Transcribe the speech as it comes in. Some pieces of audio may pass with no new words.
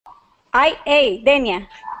Dania.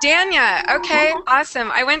 Dania. Okay, Uh-huh.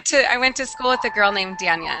 awesome. I went to school with a girl named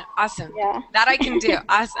Dania. Awesome. Yeah. That I can do.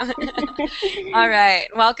 Awesome. All right.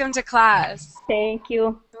 Welcome to class. Thank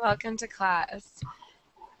you. Welcome to class.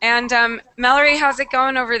 And Mallory, how's it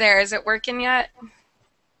going over there? Is it working yet?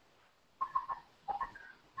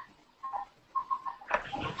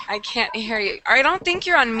 I can't hear you. I don't think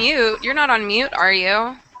you're on mute. You're not on mute, are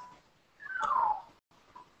you?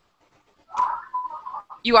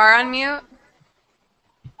 You are on mute?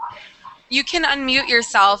 You can unmute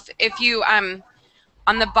yourself if you on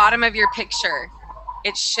the bottom of your picture.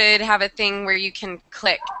 It should have a thing where you can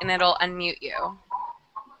click and it'll unmute you. Or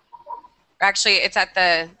actually, it's at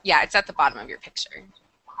the bottom of your picture.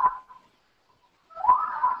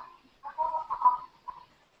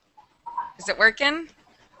 Is it working?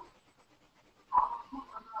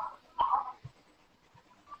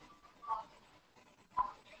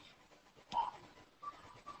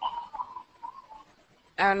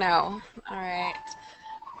 Oh no. All right.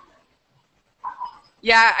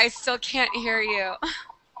 Yeah, I still can't hear you.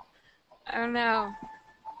 Oh no.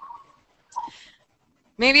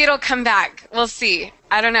 Maybe it'll come back. We'll see.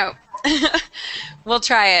 I don't know. We'll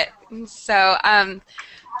try it. So,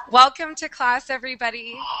 welcome to class,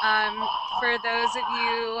 everybody. For those of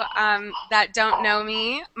you that don't know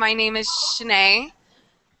me, my name is Shanae,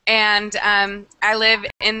 and I live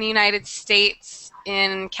in the United States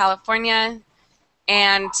in California,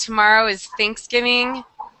 and tomorrow is Thanksgiving,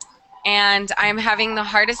 and I'm having the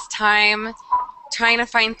hardest time trying to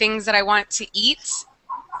find things that I want to eat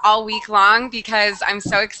all week long because I'm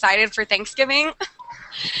so excited for Thanksgiving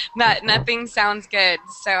that nothing sounds good.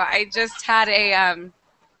 So I just had a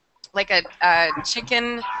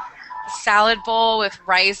chicken salad bowl with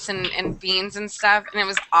rice and beans and stuff, and it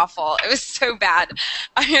was awful. It was so bad.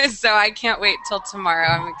 So I can't wait till tomorrow.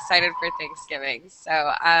 I'm excited for Thanksgiving.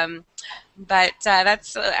 So, I'm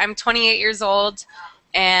 28 years old,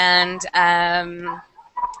 and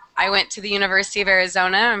I went to the University of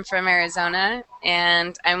Arizona. I'm from Arizona,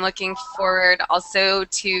 and I'm looking forward also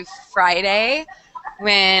to Friday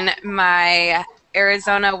when my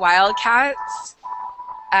Arizona Wildcats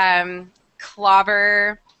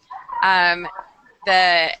clobber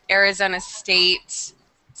the Arizona State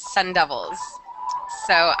Sun Devils.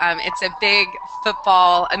 So it's a big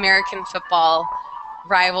American football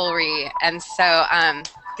rivalry, and so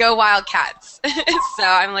go Wildcats. So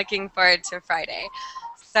I'm looking forward to Friday.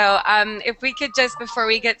 So if we could just, before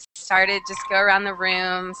we get started, just go around the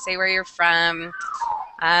room, say where you're from,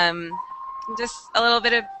 um, just a little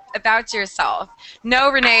bit about yourself. No,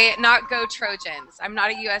 Renee, not go Trojans. I'm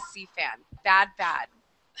not a USC fan. Bad, bad.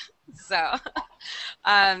 So,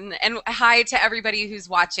 and hi to everybody who's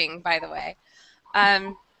watching, by the way.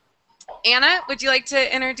 Anna, would you like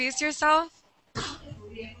to introduce yourself?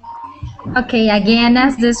 Okay, again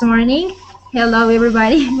as this morning. Hello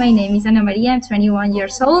everybody, my name is Ana Maria, I'm 21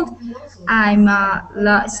 years old. I'm a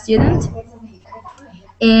law student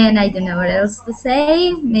and I don't know what else to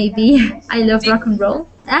say. Maybe I love rock and roll.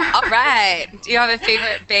 All right. Do you have a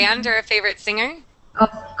favorite band or a favorite singer? Of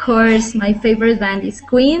course, my favorite band is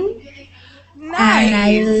Queen and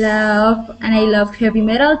Nice. I love heavy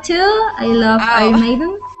metal too. I love Iron Oh,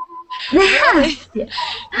 Maiden. really? Yeah.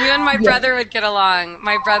 You and my Yeah. brother would get along.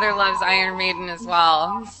 My brother loves Iron Maiden as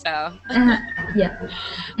well. So Uh, yeah.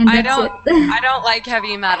 And I that's don't it. I don't like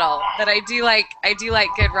heavy metal, but I do like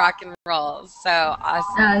good rock and roll. So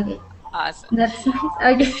awesome. Okay. Awesome. That's nice.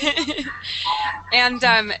 Okay. And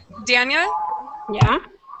Dania, Yeah.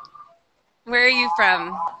 where are you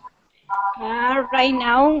from? Right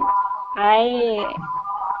now, I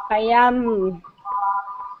I am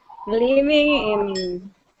living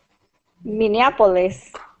in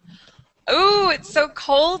Minneapolis. Ooh, it's so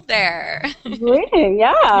cold there. Really?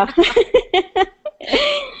 Yeah.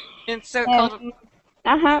 It's so cold. And,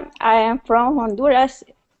 I am from Honduras.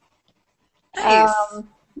 Nice.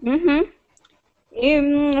 Mm-hmm.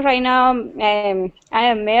 Right now, I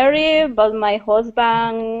am married, but my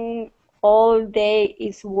husband all day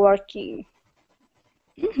is working.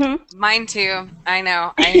 Mm-hmm. Mine too. I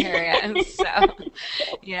know. I hear you. So,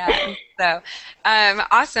 yeah. So,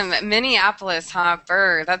 awesome. Minneapolis, huh?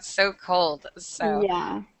 Burr. That's so cold. So,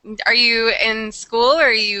 Yeah. are you in school or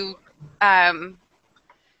are you um,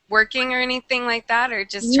 working or anything like that, or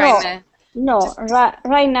just trying No, to no, just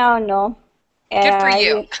right now, no. good for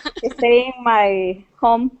you? I stay in my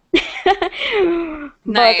home, but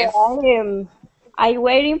Nice. I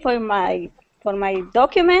waiting for my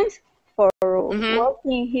documents for Mm-hmm.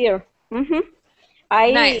 working here.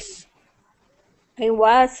 I Nice. I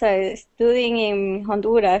was studying in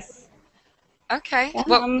Honduras. Okay.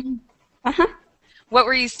 What Um, uh-huh. What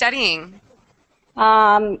were you studying?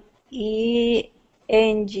 Engineering.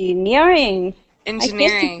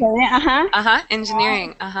 Engineering.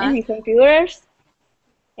 Engineering. And computers.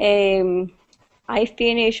 I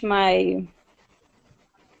finished my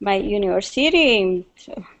university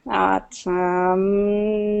at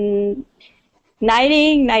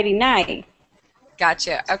 1999.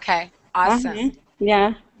 Gotcha. Okay. Awesome.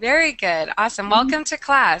 Yeah. Very good. Awesome. Welcome to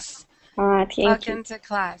class. Thank Welcome you. to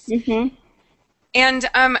class. And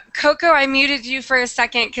Coco, I muted you for a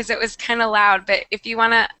second because it was kind of loud, but if you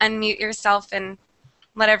want to unmute yourself and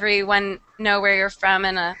let everyone know where you're from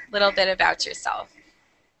and a little bit about yourself.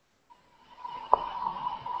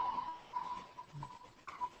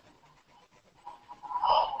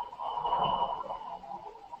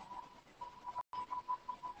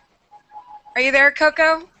 Are you there,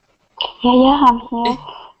 Coco? Yeah, I'm here.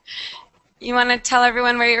 You want to tell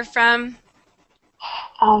everyone where you're from?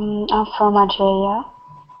 I'm from Algeria.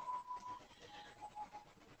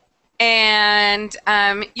 And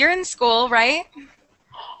you're in school, right?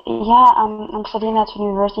 Yeah, I'm studying at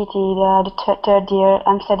university, the third year.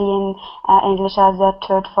 I'm studying English as a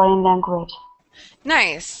third foreign language.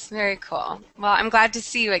 Nice. Very cool. Well, I'm glad to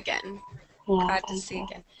see you again. Yeah, Glad to thank see you. you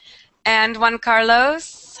again. And Juan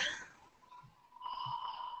Carlos?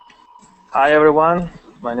 Hi everyone,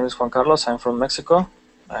 my name is Juan Carlos. I'm from Mexico.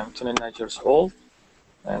 I'm 29 years old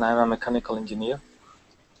and I'm a mechanical engineer.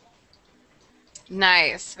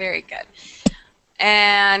 Nice, very good.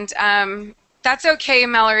 And that's okay,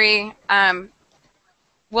 Mallory.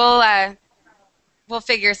 We'll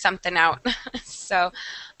figure something out. So,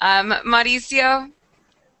 Mauricio?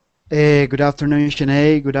 Good afternoon,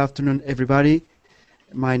 Shanae. Good afternoon, everybody.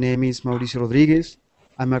 My name is Mauricio Rodriguez.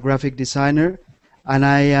 I'm a graphic designer, and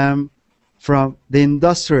I am from the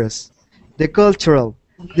industrious, the cultural,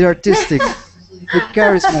 the artistic, the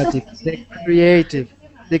charismatic, the creative,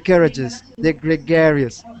 the courageous, the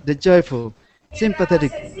gregarious, the joyful,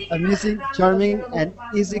 sympathetic, amusing, charming, and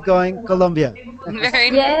easygoing Colombia. Very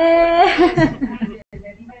Yeah.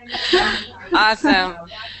 awesome.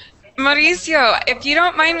 Mauricio, if you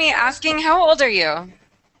don't mind me asking, how old are you?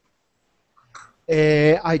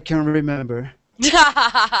 I can remember.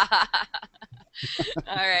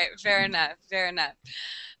 All right, fair enough, fair enough.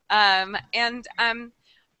 And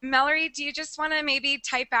Mallory, do you just want to maybe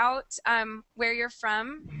type out where you're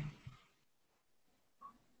from?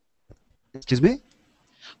 Excuse me?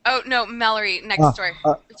 Oh, no, Mallory, next door.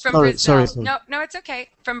 From sorry, Brazil. sorry. No, it's okay.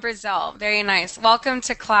 From Brazil. Very nice. Welcome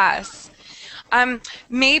to class.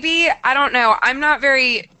 Maybe, I don't know, I'm not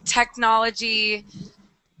very technology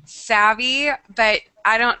savvy, but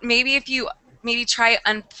maybe if you try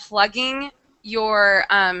unplugging your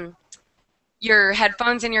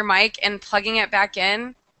headphones and your mic and plugging it back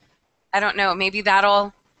in, I don't know, maybe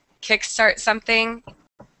that'll kickstart something.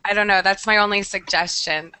 I don't know, that's my only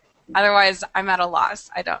suggestion. Otherwise, I'm at a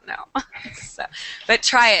loss. I don't know. So, but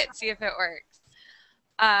try it, see if it works.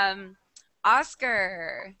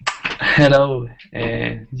 Oscar. Hello,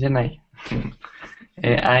 Jenny.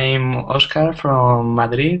 I'm Oscar from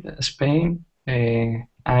Madrid, Spain.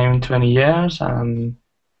 I'm 20 years and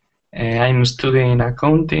I'm studying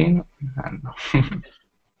accounting.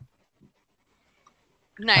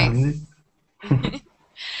 Nice.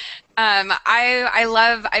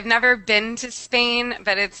 I've never been to Spain,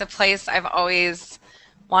 but it's a place I've always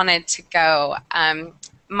wanted to go.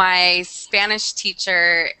 My Spanish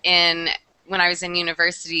teacher when I was in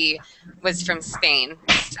university was from Spain.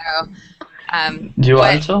 So you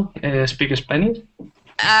also speak Spanish?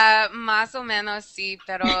 Más o menos sí,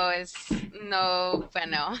 pero es no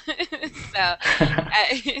bueno. So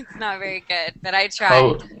it's not very good, but I try.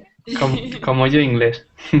 Oh, como yo inglés.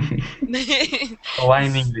 Oh,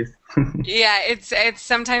 I'm English. Yeah, it's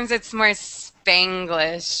sometimes it's more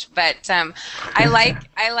Spanglish, but I like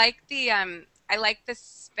the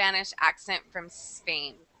Spanish accent from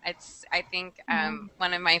Spain. It's I think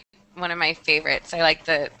one of my favorites. I like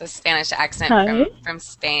the Spanish accent from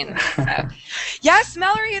Spain. So. Yes,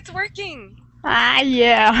 Mallory, it's working.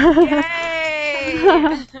 Yeah. Yay!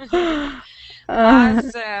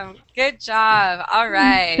 Awesome. Good job. All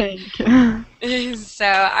right. Thank you. So,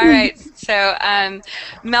 all right. So,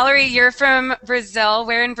 Mallory, you're from Brazil.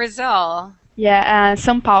 Where in Brazil? Yeah,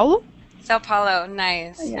 São Paulo. Sao Paulo.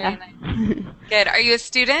 Nice. Yeah. Very nice. Good. Are you a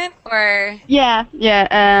student or? Yeah.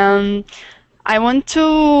 I went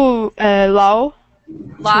to law.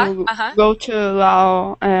 Law? To go to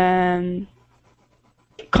law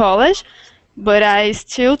college, but I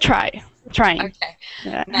still trying. Okay.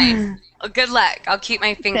 Yeah. Nice. Well, good luck. I'll keep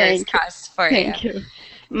my fingers crossed for you. Thank you.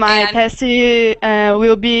 My test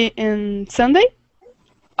will be in Sunday.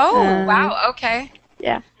 Oh, wow. Okay.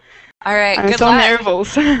 Yeah. All right. I'm Good so luck.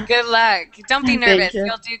 nervous. Good luck. Don't be Thank nervous. you.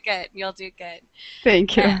 You'll do good. You'll do good.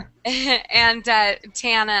 Thank you. And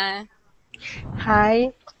Tana.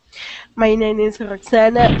 Hi, my name is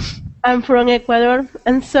Roxana. I'm from Ecuador.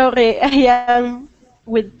 I'm sorry, I am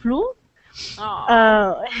with flu. Aw.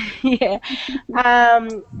 Uh, yeah,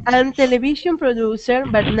 I'm television producer,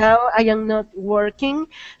 but now I am not working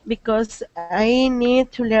because I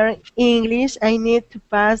need to learn English. I need to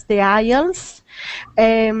pass the IELTS.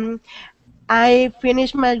 Um, I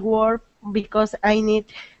finish my work because I need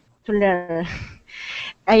to learn.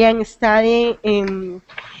 I am studying in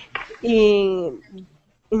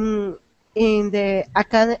in in the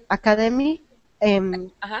academy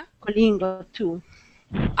Uh-huh. Colingo too.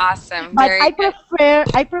 Awesome. But Very good.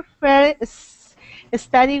 I prefer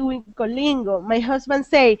study with Colingo. My husband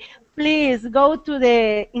say, please go to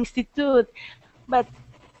the institute, but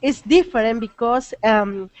it's different because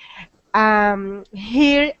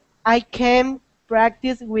here I can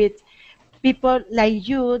practice with people like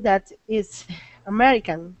you that is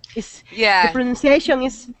American. The Yeah. pronunciation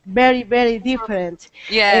is very different. The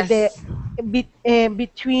Yes.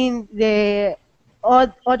 between the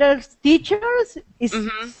other teachers is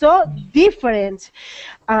Mhm. so different.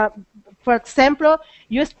 Uh, for example,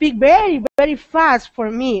 you speak very fast for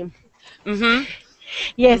me. Mhm.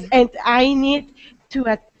 Yes, and I need to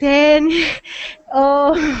attend.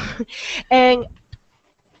 Oh, and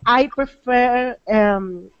I prefer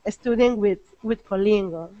a student with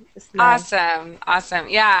Colingo. It's nice. Awesome. Awesome.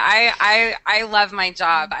 Yeah, I love my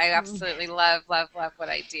job. I absolutely love what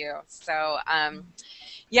I do. So,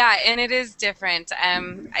 yeah, and it is different.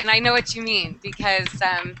 And I know what you mean because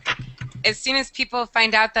as soon as people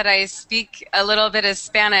find out that I speak a little bit of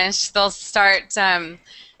Spanish, they'll start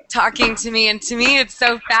talking to me, and to me it's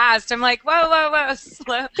so fast. I'm like, whoa,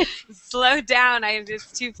 slow down.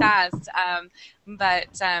 It's too fast.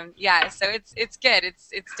 But yeah, so it's good.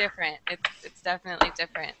 It's different. It's definitely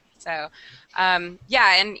different. So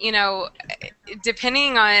yeah, and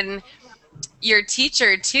depending on your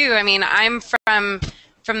teacher too. I mean, I'm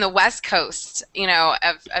from the West Coast,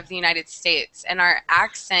 of the United States, and our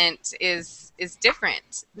accent is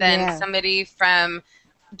different than Yeah. somebody from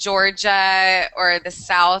Georgia or the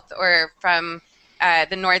South or from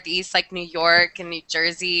the Northeast, like New York and New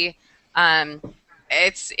Jersey. Um,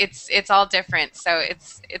 it's all different, so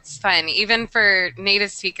it's fun. Even for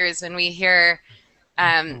native speakers, when we hear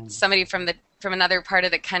somebody from another part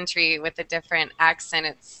of the country with a different accent,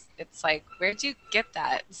 it's like, where'd you get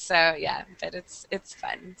that? So yeah, but it's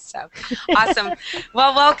fun. So awesome.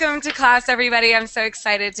 Well, welcome to class, everybody. I'm so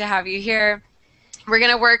excited to have you here. We're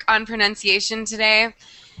gonna work on pronunciation today,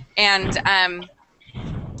 and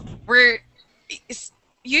we're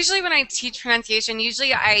usually when I teach pronunciation,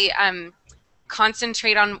 usually I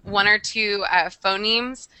concentrate on one or two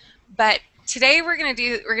phonemes, but today we're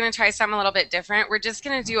gonna try something a little bit different. We're just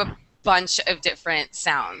gonna do a bunch of different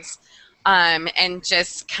sounds, and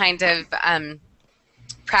just kind of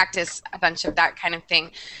practice a bunch of that kind of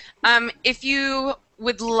thing. If you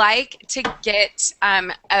would like to get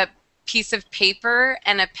a piece of paper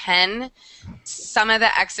and a pen, some of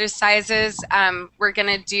the exercises we're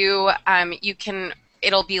gonna do,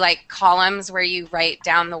 it'll be like columns where you write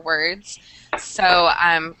down the words. So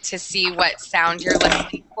to see what sound you're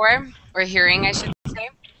listening for, or hearing, I should say.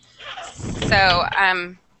 So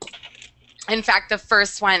in fact, the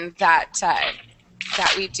first one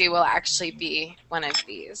that we do will actually be one of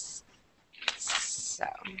these. So.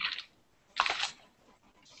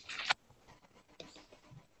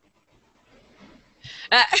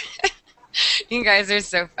 You guys are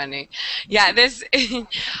so funny. Yeah, this,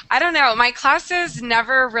 I don't know, my classes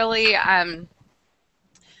never really,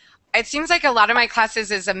 it seems like a lot of my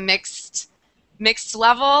classes is a mixed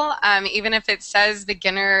level, even if it says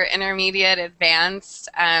beginner, intermediate, advanced.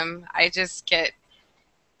 I just get,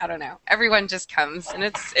 I don't know, everyone just comes, and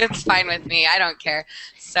it's fine with me. I don't care.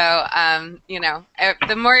 So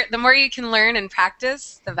the more you can learn and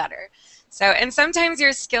practice, the better. So, and sometimes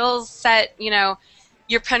your skills set,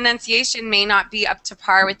 your pronunciation may not be up to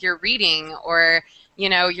par with your reading, or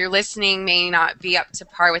your listening may not be up to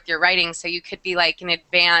par with your writing. So you could be like an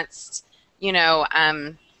advanced,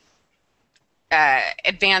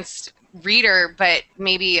 advanced reader, but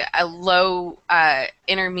maybe a low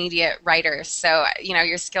intermediate writer. So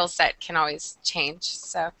your skill set can always change.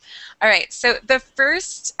 So, all right. So the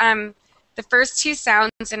first two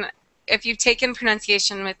sounds, and if you've taken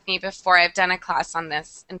pronunciation with me before, I've done a class on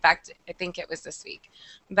this. In fact, I think it was this week.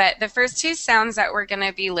 But the first two sounds that we're going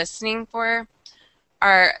to be listening for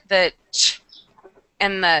are the ch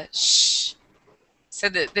and the sh. So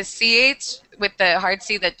the ch with the hard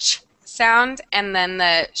C, the ch sound, and then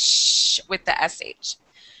the sh with the sh.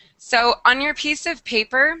 So on your piece of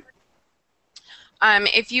paper,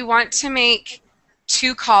 if you want to make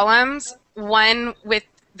 2 columns, one with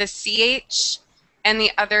the ch and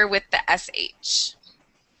the other with the sh.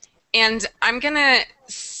 And I'm going to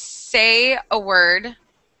say a word,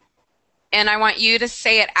 and I want you to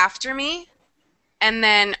say it after me, and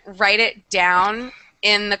then write it down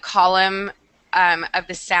in the column of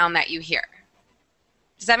the sound that you hear.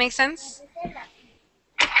 Does that make sense?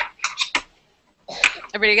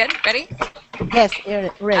 Everybody good? Ready? Yes, ready.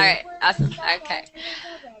 All right, awesome. Okay.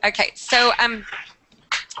 Okay, so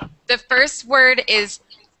the first word is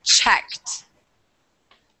checked.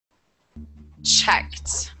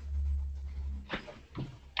 Checked.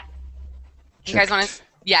 You guys want to?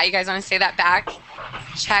 Yeah, you guys want to say that back?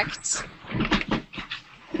 Checked.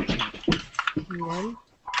 Yeah.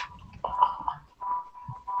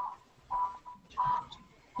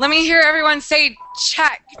 Let me hear everyone say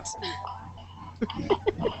checked.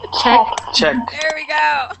 Check. Check. There we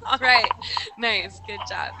go. All right. Nice. Good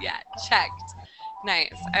job. Yeah, checked.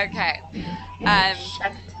 Nice. Okay.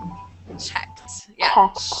 Checked. Yeah.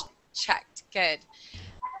 Checked. Good.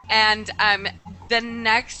 And the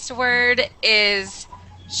next word is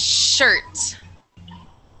shirt.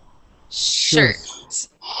 Shirt.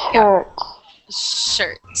 Yeah.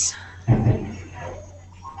 Shirt.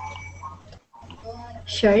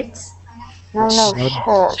 Shirts. No,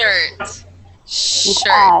 shirt. Shirt. With Shirt.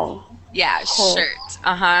 I. Yeah, Shirt. shirt.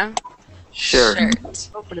 Uh-huh. Shirt. Shirt.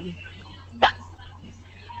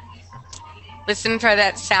 Listen for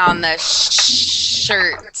that sound, the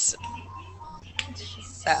shirt.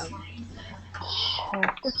 So.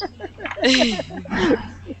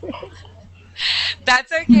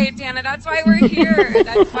 That's okay, Tana. That's why we're here.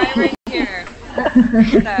 That's why we're here.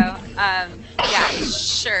 So, yeah,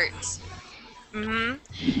 shirt. And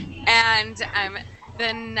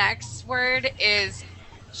the next word is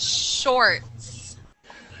shorts.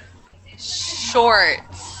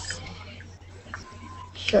 Shorts.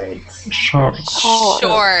 Shirts. Shorts. Shorts.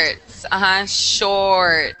 Shorts.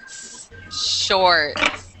 Shorts. Shorts. Shorts.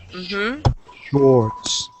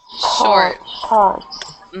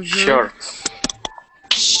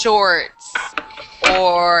 Shorts.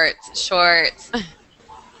 Shorts. Shorts.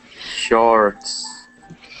 Shorts.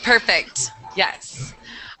 Perfect. Yes.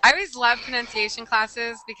 I always love pronunciation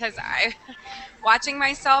classes because watching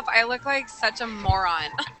myself, I look like such a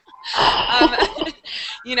moron.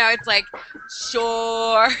 You know, it's like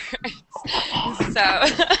shorts. So,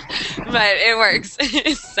 but it works.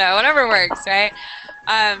 So whatever works, right?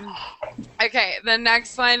 Okay, the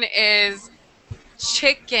next one is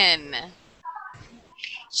chicken.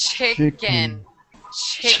 Chicken.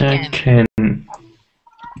 Chicken. Chicken.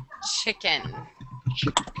 Chicken.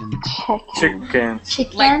 Chicken.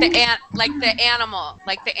 Chicken. Like the animal.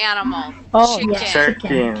 Oh, Chicken. yeah.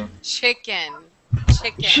 Chicken. Chicken.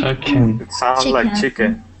 Chicken. It sounds like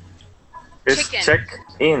chicken. It's Chicken. check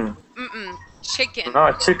in. Chicken.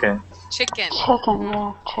 No, chicken. Chicken.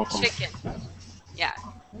 Chicken. Yeah.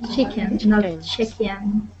 Chicken, not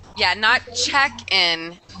chicken. Yeah, not check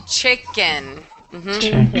in. Chicken.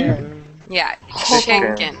 Chicken. Yeah.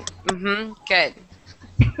 Chicken. Chicken. Good.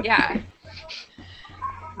 Yeah.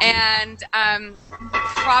 And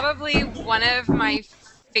probably one of my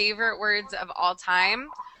favorite words of all time,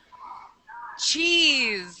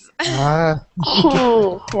 cheese. Cheese.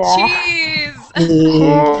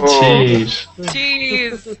 Cheese. Cheese.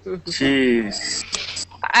 Cheese. Cheese.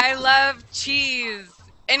 I love cheese.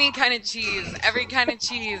 Any kind of cheese. Every kind of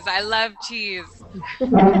cheese. I love cheese.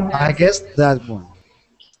 I guess that one.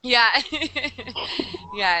 Yeah.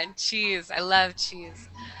 Yeah, cheese. I love cheese.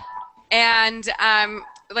 And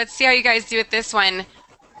let's see how you guys do with this one.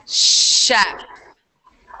 Chef.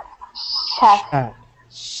 Chef.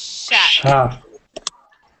 Chef.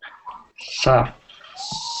 Chef.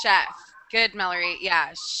 Chef. Good, Mallory.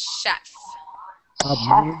 Yeah, chef.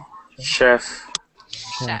 Chef.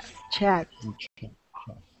 Chef. Check.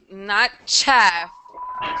 Not chef.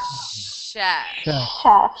 Chef.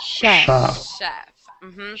 Chef. Chef.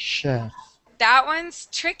 Chef. That one's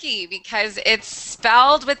tricky because it's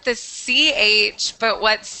spelled with the CH, but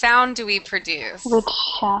what sound do we produce? With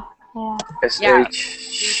chef. Yeah. Yeah, we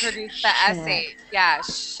SH. produce the SH. Yeah,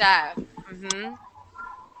 chef.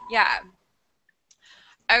 Yeah.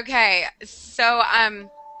 Okay, so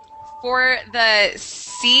for the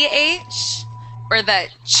CH or the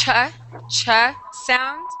ch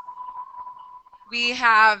sound, we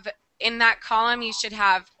have in that column you should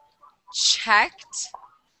have checked.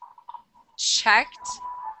 Chicken.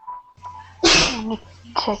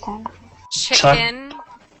 Chicken.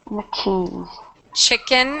 The cheese.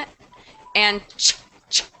 Chicken. and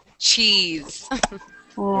cheese.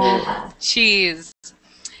 Yeah. Cheese.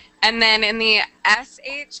 And then in the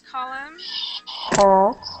SH column,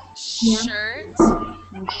 Shirt. shirt,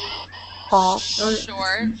 Shorts.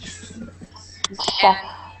 shorts, Chef.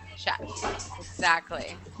 and chef.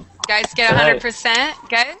 Exactly. Guys get 100%?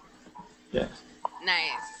 Good? Yes.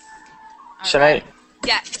 Nice. All Shanae, right.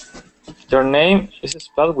 Yes. your name is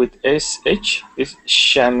spelled with SH. Is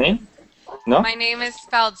Shanae? No? My name is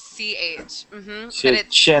spelled CH. Mm-hmm. But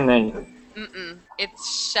it's Shanae.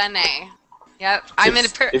 It's Shanae. Yep.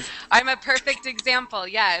 I'm a perfect example.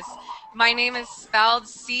 Yes. My name is spelled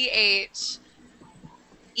CHENAY,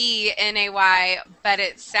 but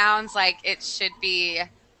it sounds like it should be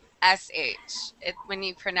SH. When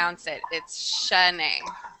you pronounce it, it's Shanae.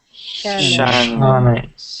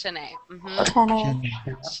 Shanae. Shanae.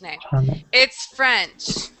 Channel. It's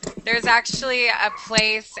French. There's actually a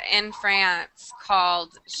place in France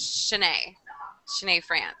called Chennai,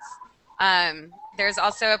 France. There's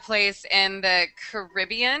also a place in the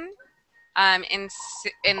Caribbean, in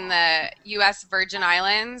the U.S. Virgin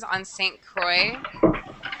Islands on St. Croix,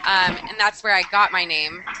 and that's where I got my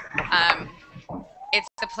name. It's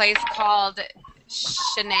a place called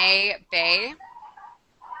Chennai Bay,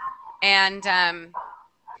 and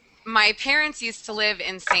my parents used to live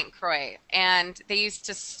in St. Croix, and they used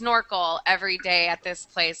to snorkel every day at this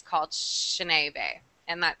place called Chennai Bay,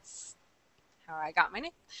 and that's how I got my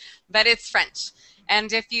name. But it's French.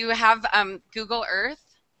 And if you have Google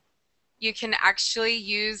Earth, you can actually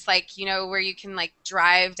use, like, you know, where you can, like,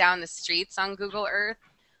 drive down the streets on Google Earth.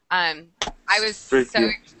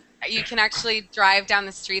 You can actually drive down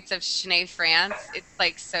the streets of Chennai, France. It's,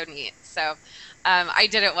 like, so neat. So I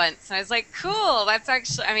did it once, and I was like, cool. That's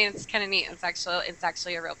actually, I mean, it's kind of neat. It's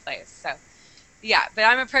actually a real place. So, yeah, but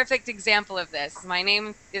I'm a perfect example of this. My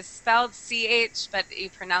name is spelled CH, but you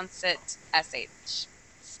pronounce it SH.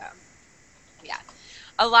 So, yeah.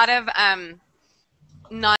 A lot of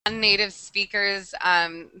non-native speakers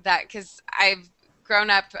because I've grown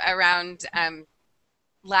up around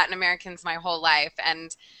Latin Americans my whole life,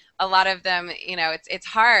 and a lot of them, you know, it's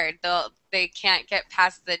hard. They can't get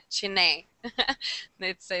past the chine.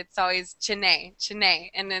 It's always chine,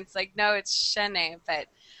 and it's like, no, it's shene, but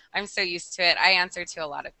I'm so used to it. I answer to a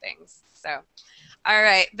lot of things. So, all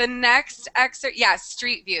right, the next excerpt, yeah,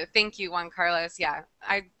 Street View. Thank you, Juan Carlos. Yeah,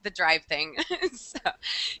 the drive thing. So,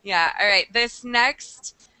 yeah, all right. This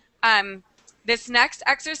next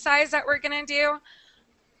exercise that we're gonna do,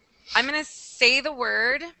 I'm gonna say the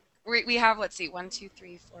word. We have, let's see, 1, 2,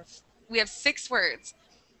 3, 4. We have 6 words.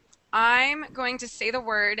 I'm going to say the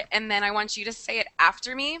word, and then I want you to say it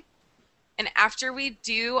after me. And after we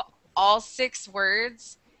do all 6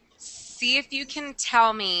 words, see if you can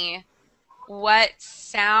tell me what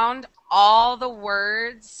sound all the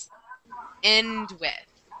words end with.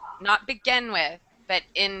 Not begin with, but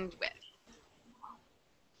end with.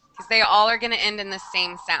 Because they all are going to end in the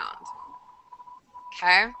same sound.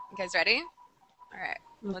 Okay? You guys ready? All right.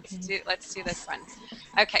 Okay. Let's do this one.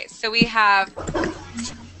 Okay, so we have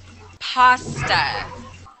pasta.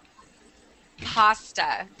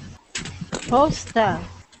 Pasta. Posta.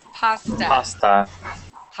 Pasta. Pasta.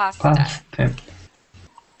 Pasta.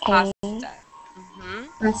 Pasta.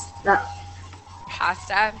 Pasta.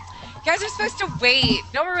 Pasta. You guys are supposed to wait.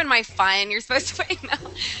 Don't ruin my fun. You're supposed to wait now.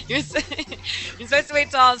 You're supposed to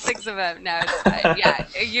wait till all 6 of them. No, it's fine. Yeah,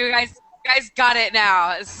 you guys got it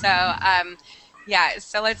now. So yeah.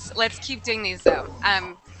 So let's keep doing these though.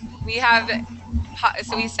 We have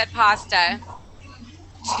so we said pasta,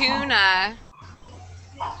 tuna.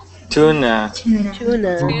 Tuna. Tuna.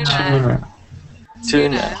 Tuna.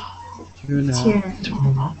 Tuna.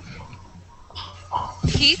 Tuna.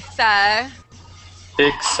 Pizza.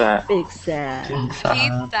 Pizza. Pizza. Pizza.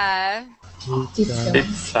 Pizza.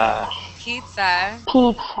 Pizza. Pizza.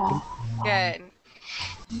 Good.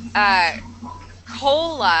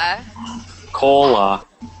 Cola. Cola.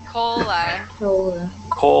 Cola. Cola.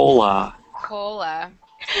 Cola. Cola.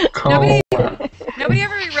 Cola. Nobody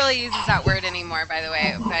ever really uses that word anymore, by the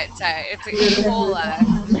way, but it's a cola.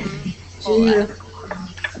 Cola.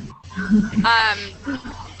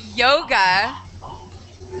 Yoga.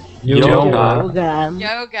 Yoga.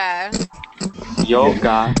 Yoga.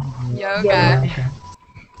 Yoga. Yoga.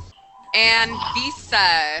 And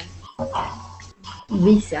visa.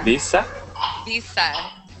 Visa. Visa. Visa.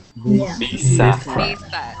 Yeah. Visa.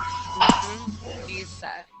 Visa.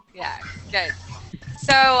 Visa. Yeah, good.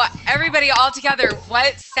 So everybody all together,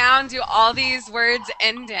 what sound do all these words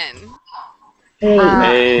end in? A.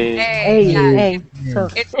 A. A. Yeah. A. So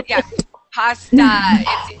It's, yeah. Pasta.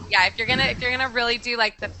 Yeah, if you're gonna really do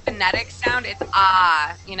like the phonetic sound, it's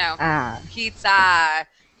ah. Pizza,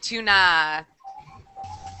 tuna.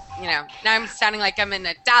 Now I'm sounding like I'm in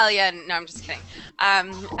Italian. No, I'm just kidding.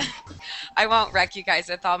 I won't wreck you guys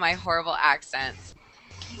with all my horrible accents.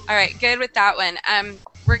 All right, good with that one.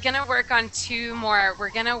 We're gonna work on two more. We're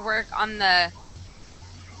gonna work on the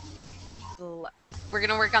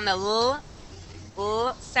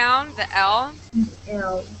l sound, the L.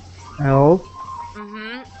 L. L.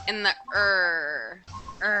 And the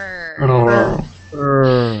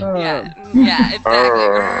Yeah,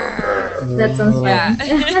 exactly. That sounds fun.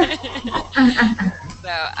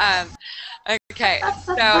 So, okay.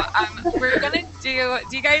 So, we're gonna do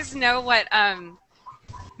you guys know what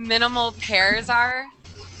minimal pairs are?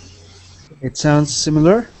 It sounds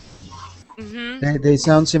similar. They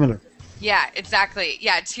sound similar. Yeah, exactly.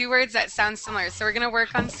 Yeah, two words that sound similar. So we're gonna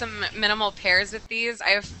work on some minimal pairs with these. I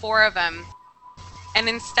have 4 of them. And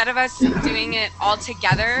instead of us doing it all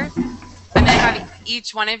together, I'm gonna have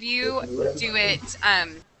each one of you do it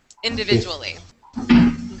individually.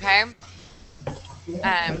 Okay?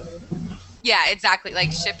 Yeah, exactly,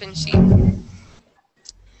 like ship and sheep.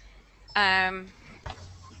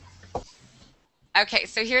 Okay,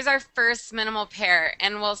 so here's our first minimal pair,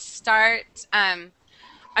 and we'll start.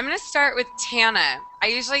 I'm gonna start with Tana. I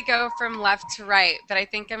usually go from left to right, but I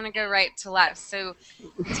think I'm gonna go right to left. So,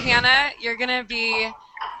 Tana, you're gonna be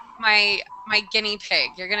my guinea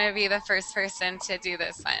pig. You're gonna be the first person to do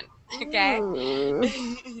this one. Okay?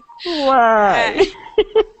 Why?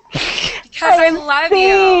 Because I love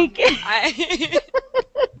you.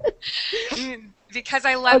 Because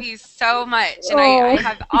I love you so much, and I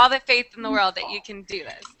have all the faith in the world that you can do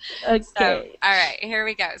this. Okay. So, all right, here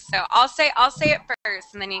we go. So I'll say it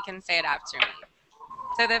first, and then you can say it after me.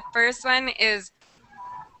 So the first one is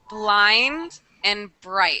blind and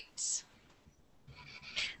bright.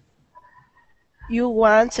 You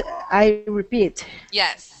want, I repeat.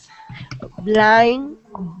 Yes. Blind,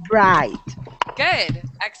 bright. Good.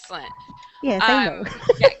 Excellent. Yes, I know.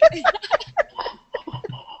 Yeah.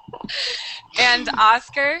 And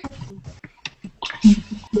Oscar?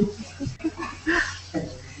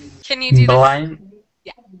 Can you do blind, this?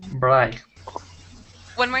 Yeah. bright.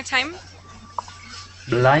 One more time.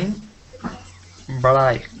 Blind,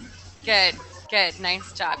 bright. Good, good,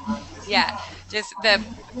 nice job. Yeah, just the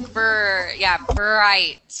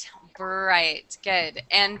bright, good.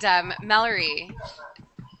 And Mallory.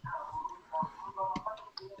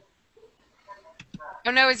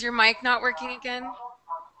 Oh no, is your mic not working again?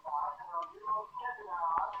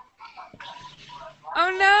 Oh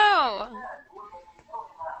no!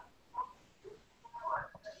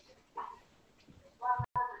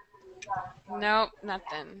 Nope,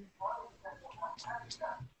 nothing.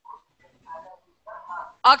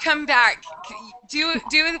 I'll come back. Do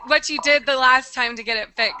what you did the last time to get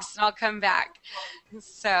it fixed. I'll come back.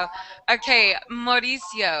 So, okay,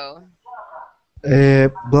 Mauricio.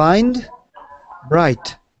 Blind,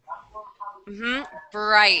 bright.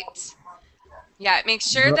 Bright. Yeah, make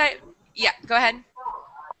sure that. Yeah, go ahead.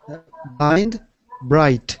 Blind,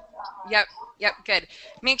 bright. Yep, good.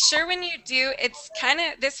 Make sure when you do, it's kind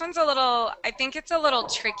of, this one's a little, I think it's a little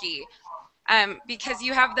tricky. Because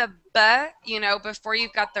you have the b, before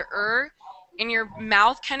you've got the and your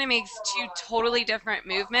mouth kind of makes 2 totally different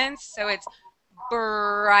movements. So it's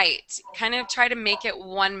bright. Kind of try to make it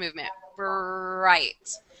one movement.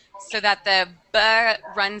 Bright. So that the b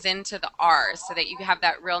runs into the r, so that you have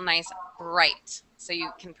that real nice bright. So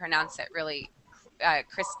you can pronounce it really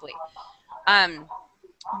crisply.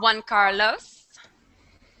 Juan Carlos.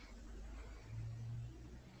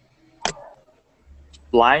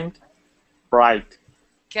 Blind, bright.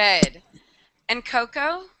 Good. And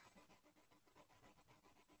Coco?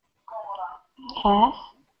 Yes.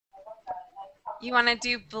 You want to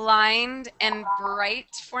do blind and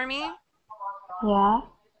bright for me? Yeah.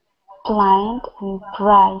 Blind and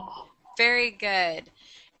bright. Very good.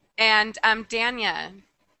 And Danya.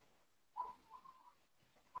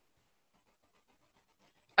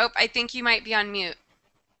 Oh, I think you might be on mute.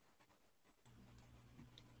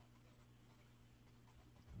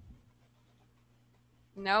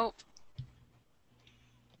 Nope.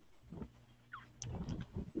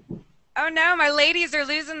 Oh no, my ladies are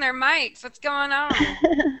losing their mics. What's going on?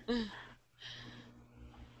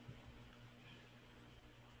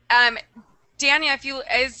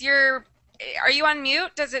 Danya, are you on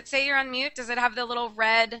mute? Does it say you're on mute? Does it have the little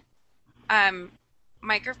red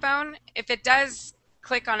microphone? If it does,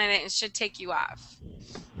 click on it. It should take you off.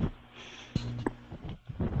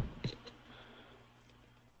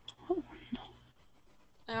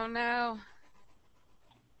 Oh no.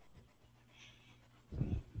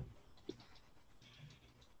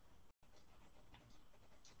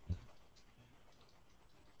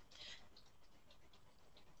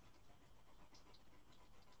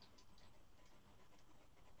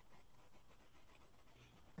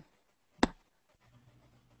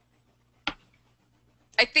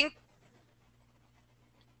 I think.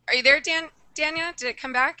 Are you there, Dania? Did it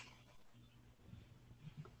come back?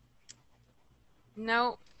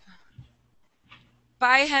 Nope.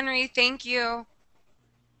 Bye, Henry. Thank you.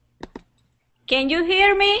 Can you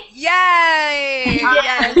hear me? Yay!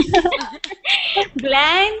 Yes.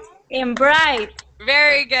 Blind and bright.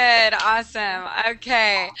 Very good. Awesome.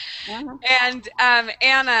 Okay. And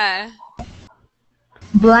Anna.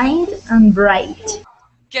 Blind and bright.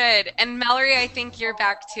 Good. And Mallory, I think you're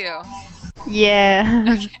back too.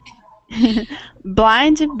 Yeah.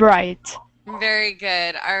 Blind, bright. Very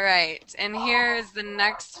good. All right. And here is the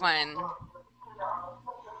next one.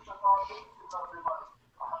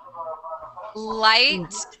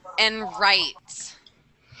 Light and right.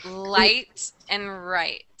 Light and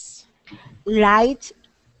right. Light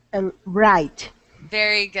and right.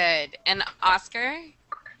 Very good. And Oscar?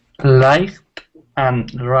 Light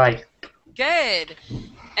and right. Good.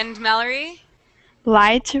 And Mallory?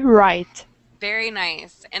 Light, right. Very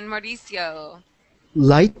nice. And Mauricio?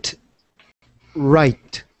 Light,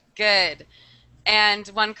 right. Good. And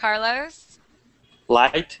Juan Carlos?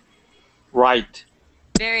 Light, right.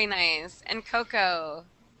 Very nice. And Coco?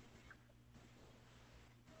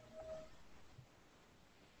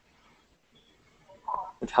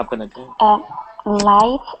 It happened again.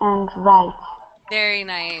 Light and right. Very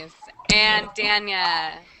nice. And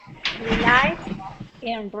Dania? Light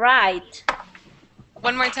and bright.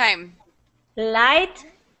 One more time. Light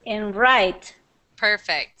and right.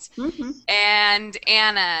 Perfect. And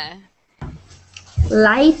Anna?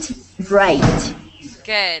 Light, bright.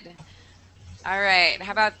 Good. All right.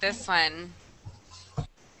 How about this one?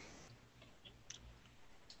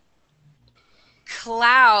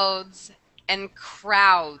 Clouds and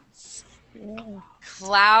crowds.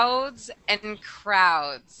 Clouds and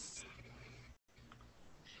crowds.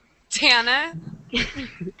 Tana?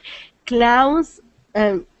 Clowns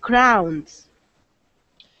and crowns.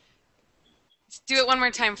 Let's do it one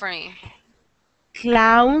more time for me.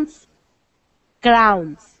 Clowns,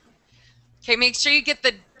 crowns. Okay, make sure you get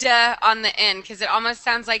the duh on the end because it almost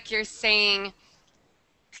sounds like you're saying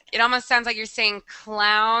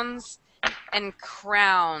clowns and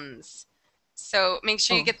crowns. So make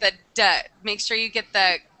sure you get the duh. Make sure you get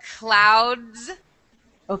the clouds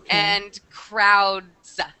and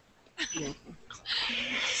crowds.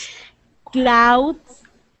 Clouds,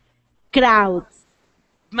 crowds.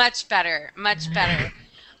 Much better, much better.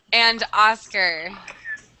 And Oscar.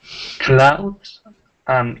 Clouds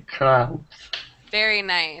and crowds. Very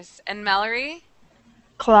nice. And Mallory?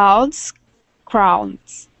 Clouds,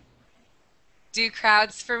 crowds. Do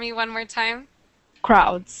crowds for me one more time.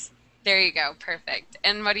 Crowds. There you go. Perfect.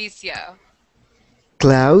 And Mauricio?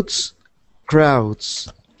 Clouds,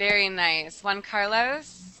 crowds. Very nice. Juan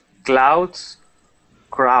Carlos? Clouds,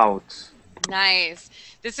 crowds. Nice.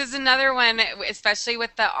 This is another one, especially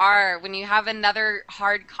with the R, when you have another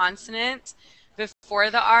hard consonant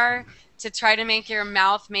before the R, to try to make your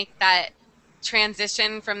mouth make that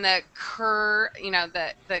transition from the cur, you know,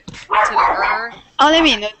 the to the er. Only a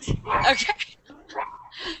minute. Okay.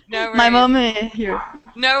 No worries. My mom is here.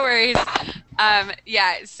 No worries.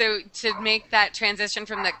 Yeah, so to make that transition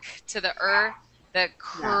from the k to the the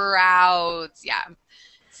crowds, yeah.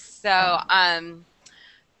 So,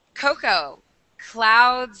 Coco,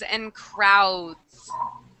 clouds and crowds.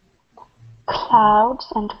 Clouds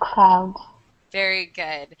and crowds. Very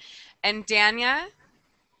good. And Dania?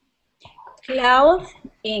 Clouds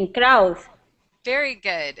and crowds. Very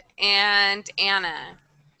good. And Anna?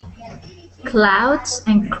 Clouds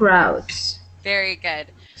and crowds. Very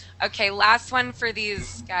good. Okay, last one for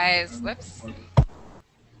these guys. Whoops.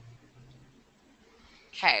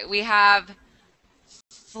 Okay, we have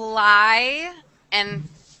fly and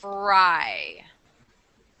fry.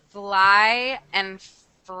 Fly and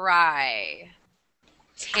fry.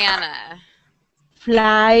 Tana.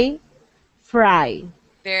 Fly, fry.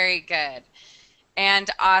 Very good. And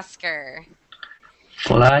Oscar.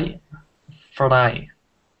 Fly, fry.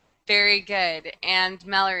 Very good. And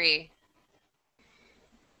Mallory.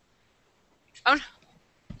 Oh no.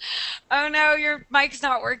 Oh no, your mic's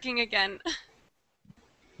not working again.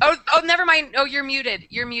 Oh, never mind. Oh, you're muted.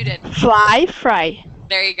 You're muted. Fly, fry.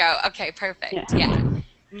 There you go. Okay, perfect. Yeah. Yeah. My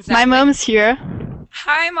Exactly. mom's here.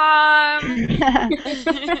 Hi, Mom.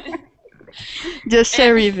 Just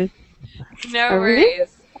arrived. No Arrived?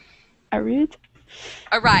 worries. Arrived?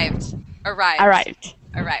 Arrived. Arrived. Arrived.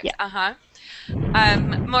 Arrived. Yeah. Uh-huh.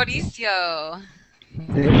 Mauricio.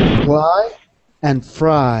 Fly and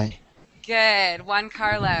fry. Good. Juan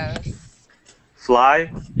Carlos.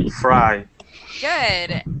 Fly, fry.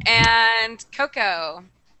 Good. And Coco.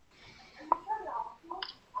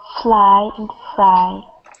 Fly and fry.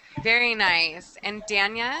 Very nice. And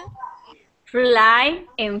Dania? Fly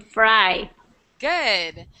and fry.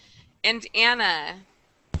 Good. And Anna?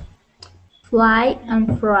 Fly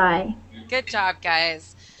and fry. Good job,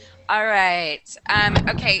 guys. All right.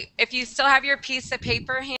 Okay, if you still have your piece of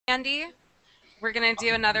paper handy, we're going to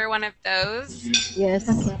do another one of those.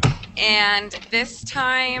 Yes. And this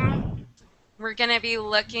time, we're going to be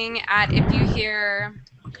looking at if you hear...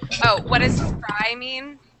 Oh, what does fry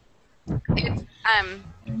mean?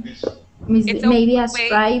 It's Maybe as way-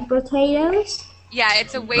 fried potatoes? Yeah,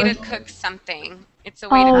 it's a way to cook something. It's a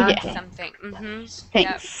way Oh, to cook yeah. something. Mm-hmm.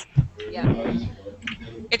 Thanks. Yep.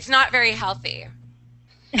 It's not very healthy.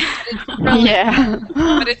 Yeah.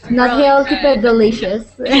 But it's Not really healthy, good. but delicious.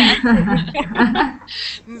 So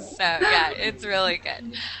yeah, it's really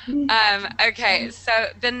good. Okay, so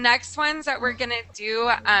the next ones that we're gonna do,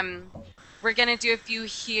 if you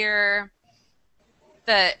hear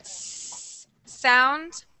the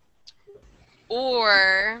sound,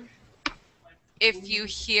 or if you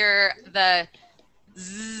hear the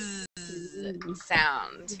z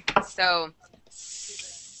sound. So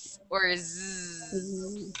or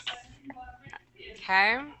z.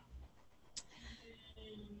 Okay.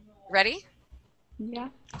 Ready? Yeah.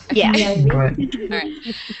 Yeah. Right. All right.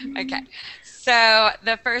 Okay. So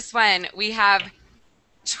the first one we have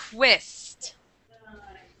twist.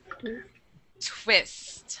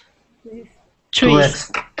 Twist.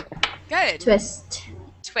 Twist. Good. Twist.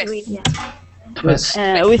 Twist. Yeah. Twist.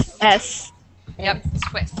 With S. Yep.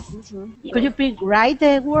 Twist. Could you pick right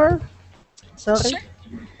the word? Sorry. Sure.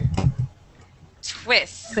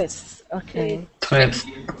 Twist. Twist. Okay. Twist.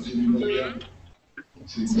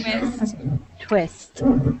 Twist. Twist.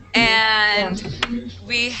 And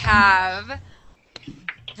we have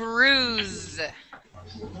bruise.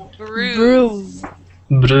 Bruise.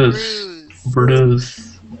 Bruise.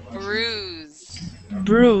 Bruise. Bruise.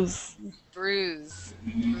 Bruise. Bruise.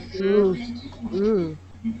 Bruise. Mm.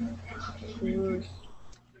 Bruise.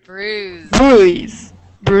 Bruise. Bruise.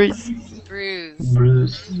 Bruise.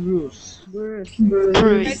 Bruise. Bruise.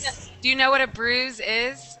 Bruise. Do you know what a bruise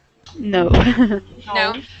is? No.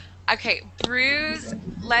 No? Okay, bruise,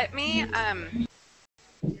 let me,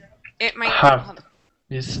 it might, Heart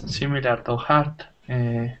is similar to heart.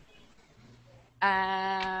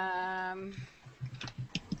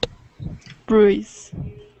 Bruise.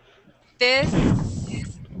 this,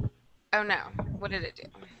 oh no, what did it do?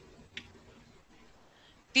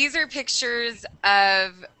 These are pictures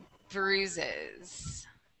of bruises.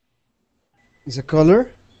 Is a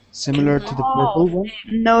color similar to the purple one?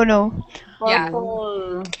 No, no. Yeah.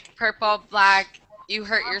 Purple. Purple, black, you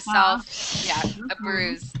hurt yourself, yeah, a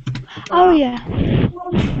bruise. Oh, yeah.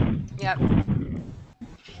 Yep.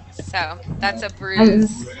 So, that's a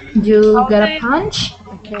bruise. And you got a punch?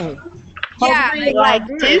 Okay. Yeah, Like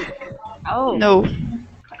this? Oh. No.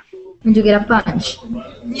 And you get a punch.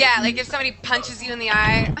 yeah, like if somebody punches you in the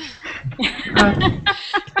eye,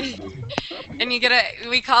 and you get a,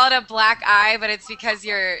 we call it a black eye, but it's because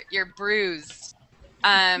you're bruised.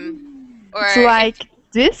 Or It's like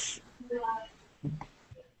this?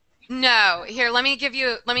 no, here, let me give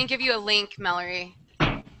you a link, Mallory.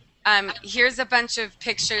 Here's a bunch of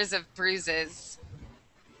pictures of bruises.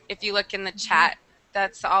 If you look in the chat,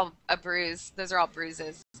 that's all a bruise. Those are all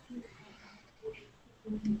bruises.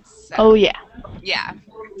 So, Oh, yeah. yeah.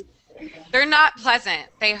 They're not pleasant.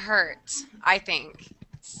 They hurt, I think.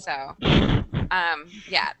 So,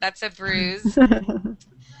 yeah, that's a bruise.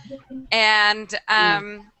 And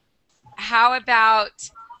how about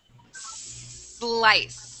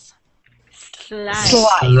slice? Slice.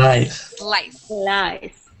 Slice. Slice.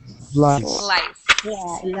 Slice. Slice. Slice.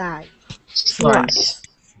 Slide.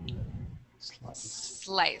 Slice.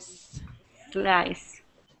 Slice. Slice.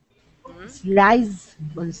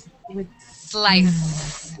 Slice. With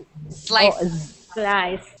Slice. Slice.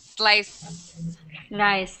 Slice. Slice.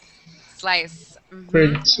 Slice. Slice.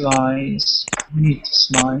 Bread slice, meat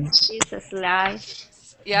slice. It's a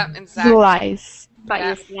slice. Yep, exactly. Slice. But Yeah.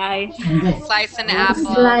 you slice. Slice an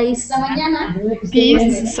apple. Slice.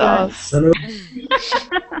 Piece sauce. All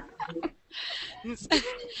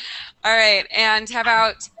right, and how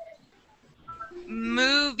about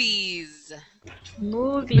movies?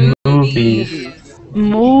 Movie. Movies.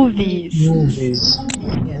 Movies. Movies.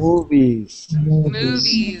 Movies.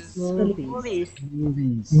 Movies. Movies.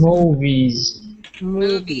 Movies. Movies. Movies.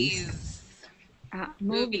 Movies.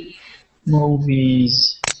 Movies.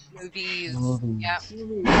 Movies. Movies. Yep.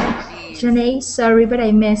 Movies. Janae, sorry, but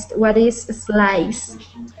I missed. What is a slice?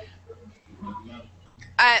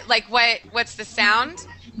 Like what's the sound?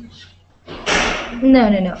 No,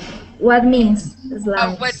 no, no. what means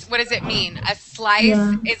Oh, slice? what does it mean? A slice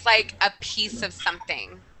Yeah. is like a piece of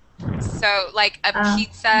something. So like a Ah.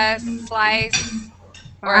 pizza slice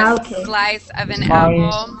or a Okay. slice of an Slice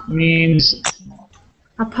apple. means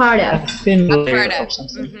A part a of. thin A layer part of. of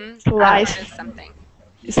something. Mm-hmm. Slice. Part of something.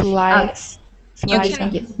 Slice. You Okay, Slice.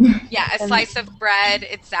 thank you. Yeah, a slice of bread,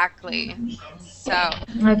 exactly. So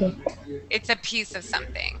Okay. it's a piece of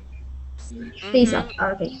something. Piece of.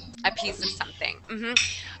 Mhm. Okay. A piece of something.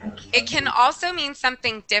 It can also mean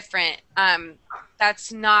something different.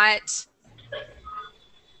 That's not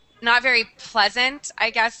very pleasant, I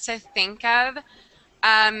guess, to think of.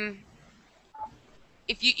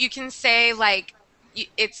 If you can say like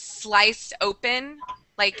it's sliced open,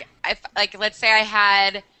 like if like let's say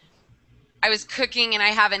I was cooking and I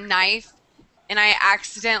have a knife and I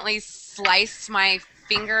accidentally sliced my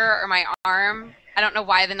finger or my arm. I don't know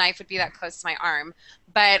why the knife would be that close to my arm,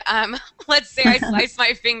 but let's say I sliced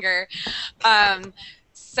my finger.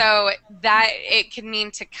 So that it can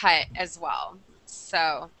mean to cut as well.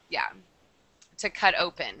 So yeah, to cut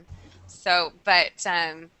open. So, but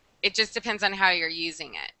it just depends on how you're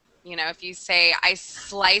using it. You know, if you say I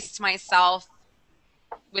sliced myself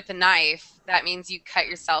with a knife, that means you cut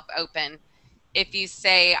yourself open. If you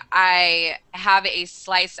say I have a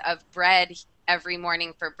slice of bread every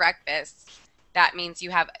morning for breakfast, that means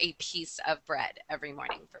you have a piece of bread every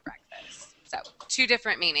morning for breakfast. So two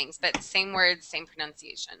different meanings, but same words, same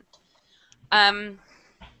pronunciation.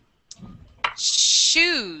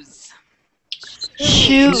 Shoes.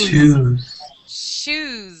 Shoes. Shoes.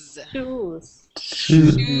 Shoes. Shoes.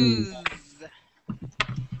 Shoes.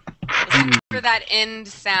 Listen for that end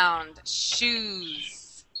sound.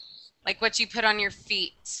 Shoes. Like what you put on your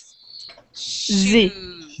feet. Z.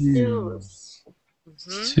 Shoes.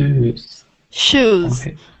 Mhm. Shoes. Shoes.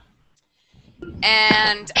 Okay.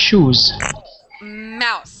 And Shoes.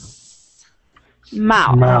 mouse.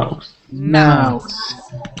 Mouth. Mouth. Mouth.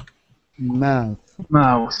 Mouth. Mouth.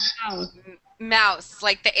 Mouth. Mouse. Mouse,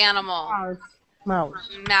 like the animal. Mouse. Mouse.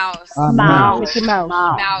 Mouse. Ah, Mouse. Mickey Mouse.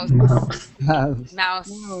 Mouse. Mouse. Mouse.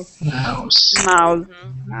 Mouse. Mouse. Mouse. Mouse.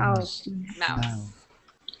 Mhm. Mouse. Mouse.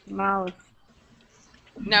 Mouse.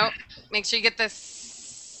 No, make sure you get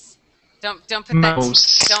this. Don't put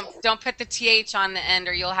Mouse. that. Don't put the th on the end,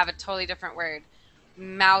 or you'll have a totally different word.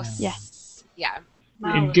 Mouse. Yeah. Yeah.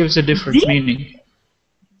 It gives a different meaning.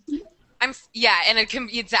 And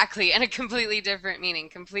exactly, and a completely different meaning,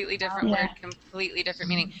 completely different word, completely different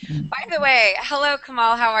meaning. By the way, hello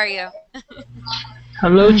Kamal, how are you?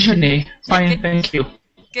 Hello, Chine. Fine, thank you.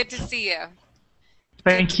 Good to see you.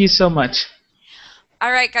 Thank you so much.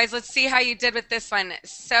 All right, guys, let's see how you did with this one.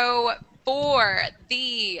 So for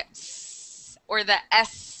the S or the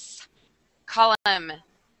S column,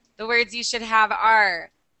 the words you should have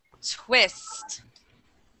are twist,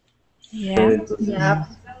 Yeah. Yeah.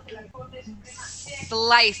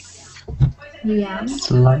 slice, Yeah.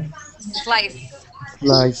 Slice. slice,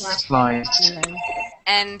 Slice. Slice.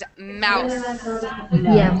 and mouse,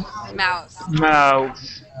 Yeah. mouse. Mouth.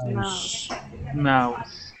 Mouse. Mouth.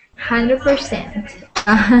 100%.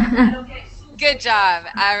 Good job.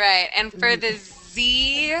 All right, and for the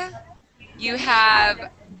Z, you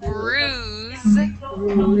have bruise,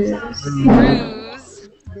 bruise,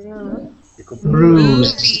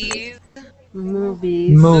 Bruise.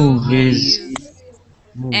 movies, Movies.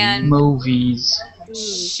 and Movies.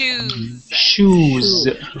 shoes, Shoes. shoes.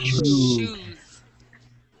 Shoes.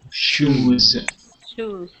 Shoes.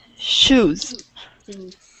 Shoes. Shoes.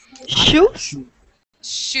 Shoes.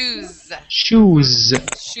 Shoes. Shoes.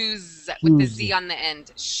 Shoes with the Z on the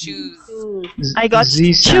end. Shoes. Shoes. I got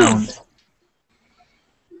Z sound. choose.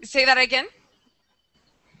 Say that again.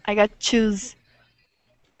 I got choose.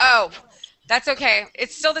 Oh, that's okay.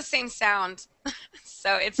 It's still the same sound.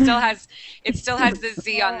 So it still has the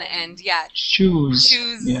Z on the end. Yeah. Shoes.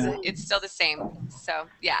 Shoes. Yeah. It's still the same. So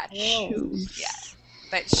yeah. Shoes. Yeah.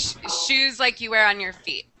 But shoes like you wear on your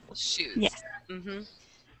feet. Shoes. Yes. Mhm.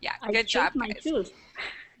 Yeah. I Good choose job, my guys. shoes.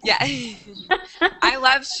 Yeah. I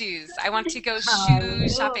love shoes. I want to go shoe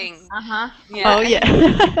shopping. Uh-huh. Yeah. Oh yeah.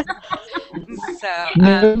 So,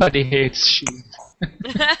 Nobody hates shoes.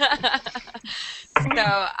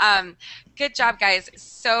 so good job, guys.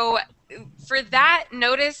 So for that,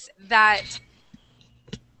 notice that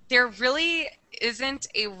there really isn't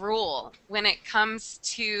a rule when it comes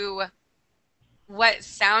to what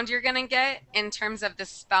sound you're going to get in terms of the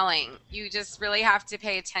spelling. You just really have to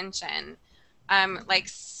pay attention. Like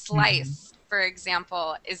slice, for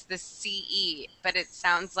example, is the CE, but it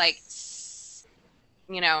sounds like S,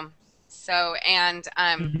 you know. So, and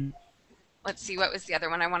let's see, what was the other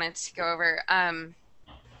one I wanted to go over?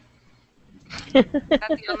 Is that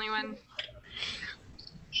the only one?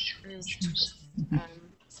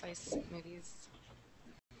 Slice movies.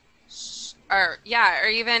 Or yeah, or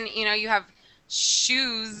even you have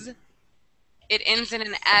shoes. It ends in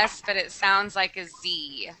an S, but it sounds like a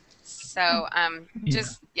Z. So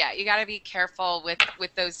just yeah, you got to be careful with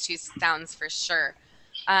those two sounds for sure.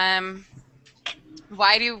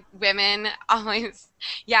 Why do women always?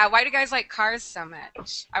 Yeah, why do guys like cars so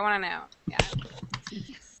much? I want to know. Yeah.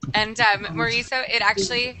 And Mauricio, it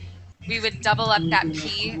actually, we would double up that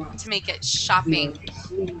P to make it shopping.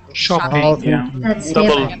 Shopping, yeah. That's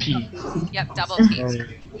Double it. P. Yep, double P.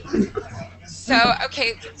 So,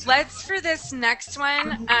 okay, let's for this next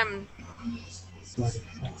one.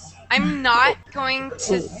 I'm not going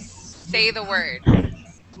to say the word.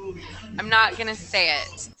 I'm not going to say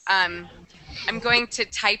it. I'm going to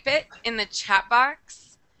type it in the chat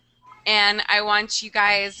box, and I want you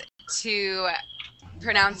guys to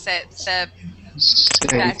pronounce it the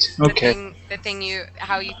best, Okay. the thing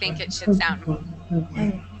how you think it should sound.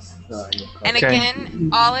 And again,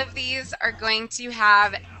 all of these are going to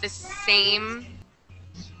have the same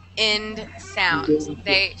end sound.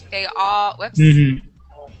 They all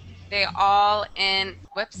they all end.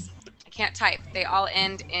 Whoops, I can't type. They all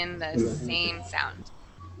end in the same sound.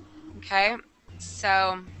 Okay,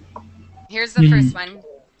 so here's the first one.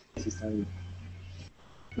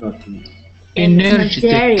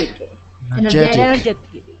 Energetic. Energetic.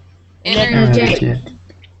 Energetic.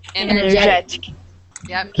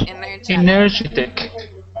 Yep, energetic. Energetic.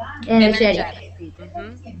 Energetic.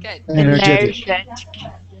 Good. Energetic.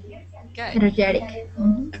 Good. Energetic.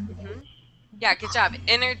 Yeah, good job.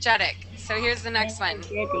 Energetic. So here's the next one.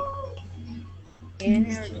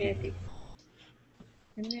 Energetic.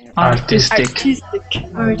 Artistic.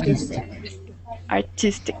 Artistic.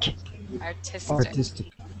 Artistic. Artistic.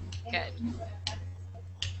 Good.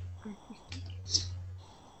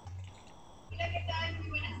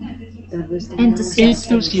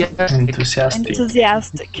 Enthusiastic.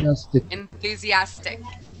 Enthusiastic. Enthusiastic.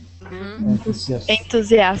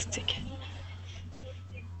 Enthusiastic.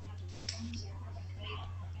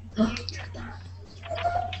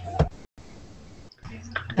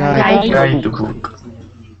 Guidebook.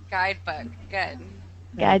 Guidebook. Good.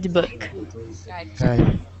 Guidebook.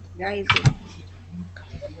 Guidebook.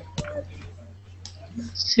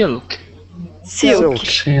 Silk. Silk.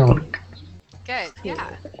 Silk. Good.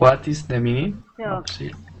 Yeah. What is the meaning of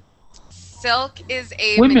silk? Silk is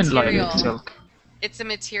a Women material. like silk. It's a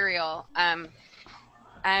material. A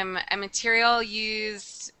material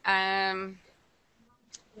used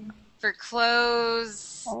for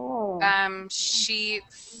clothes,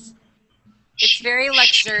 sheets. It's very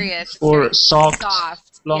luxurious. It's Or very socks.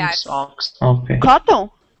 soft. Long Yeah, socks. Okay. Cotton.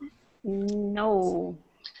 No.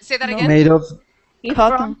 say that again. Made of It's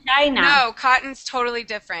Cotton. from China. No, cotton's totally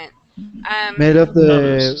different. made of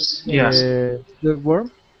Yes. the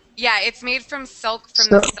worm. Yeah, it's made from silk from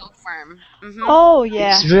the silkworm. Oh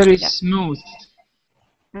yeah. It's very Yeah. smooth.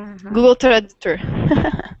 Google Traductor.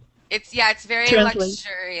 It's very Translate.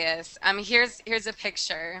 luxurious. Here's a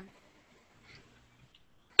picture.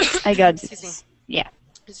 I got Excuse me. this. Yeah.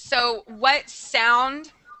 So what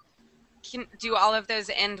sound do all of those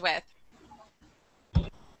end with?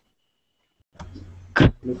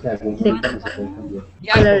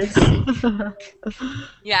 Yeah. Colors.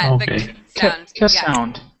 Yeah, Okay. the sound. K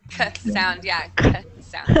sound. K sound, yeah. K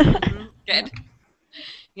sound. Good.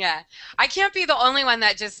 Yeah. I can't be the only one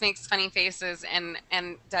that just makes funny faces and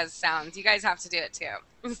does sounds. You guys have to do it too.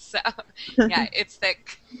 So, yeah, it's the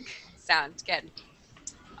k sound. Good.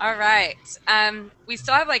 All right. We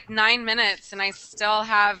still have like 9 minutes, and I still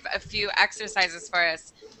have a few exercises for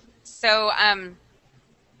us. So,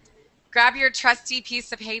 grab your trusty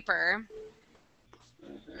piece of paper.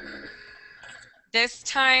 This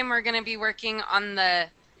time we're going to be working on the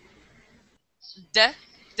the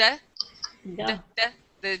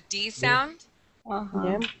D sound,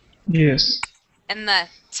 Yeah. Yes. and the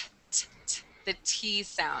the T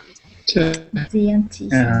sound.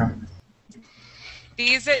 DNT. Yeah.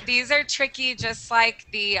 These are tricky, just like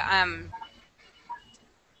the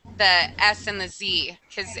S and the Z,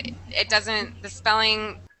 because it doesn't, the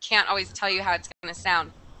spelling can't always tell you how it's going to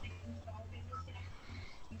sound,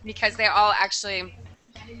 because they all actually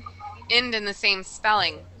end in the same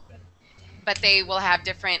spelling, but they will have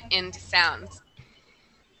different end sounds.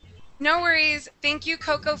 No worries. Thank you,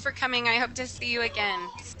 Coco, for coming. I hope to see you again.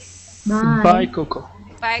 Bye. Bye, Coco.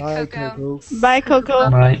 Bye, Bye, Coco. Coco. Bye, Coco.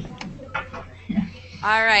 Bye.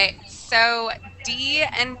 All right. So D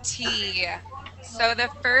and T. So the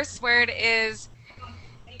first word is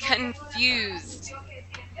confused.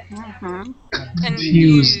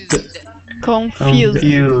 Confused. Confused.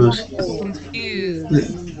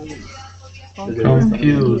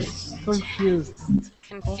 Confused.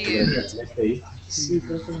 Confused.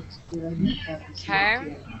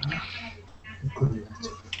 Okay.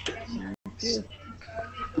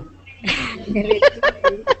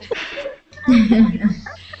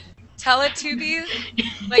 Teletubbies?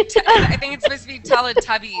 Like, I think it's supposed to be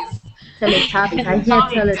Teletubbies. Teletubbies. I hate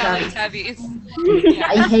Teletubbies. Teletubbies.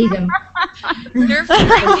 I hate them. They're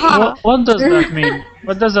freaky. What does that mean?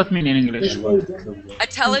 What does that mean in English? A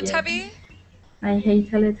Teletubby? I hate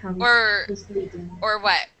Teletubbies. Or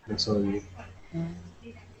what?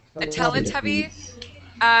 A Teletubby?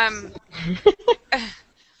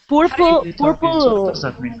 Purple. What does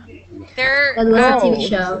that mean? They're That was a TV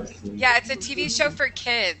show. Yeah, it's a TV show for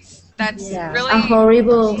kids. That's Yeah. really A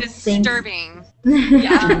horrible thing. disturbing. Yeah.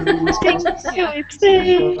 Yeah, it's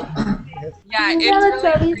really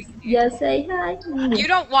Teletubbies. creepy. Just say hi. You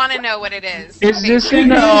don't want to know what it is. Is this basically.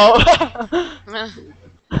 no?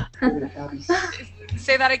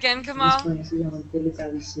 Say that again, Kamal.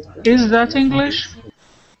 Is that English?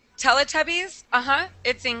 Teletubbies?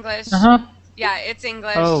 It's English. Yeah, it's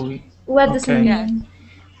English. Oh. What does it Okay. mean?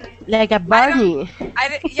 Like a Barney.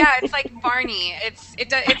 Yeah, it's like Barney. It's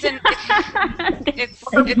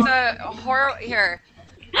a horror here.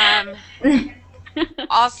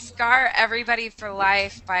 I'll scar everybody for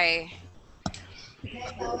life by.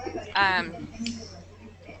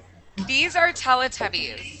 These are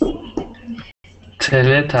Teletubbies.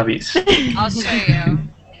 Teletubbies. I'll show you.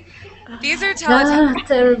 These are Teletubbies.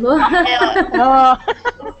 Terrible. Oh.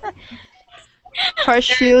 For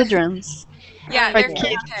children's. Yeah, For they're for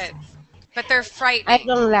kids. kids, but they're I frightening.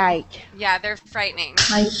 don't like. Yeah, they're frightening.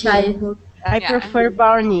 My childhood. I Yeah. prefer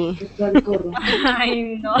Barney.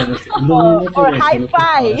 I know. Or High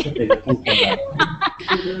Five.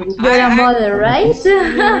 You're a mother, right?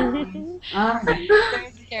 They're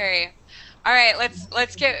scary. All right,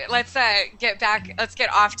 let's get back. Let's get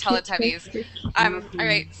off Teletubbies. All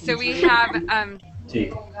right, so we have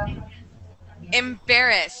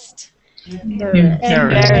embarrassed. Embarrassed.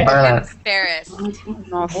 Embarrassed. Embarrassed.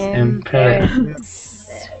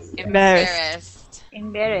 Embarrassed. Embarrassed.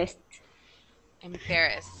 Embarrassed.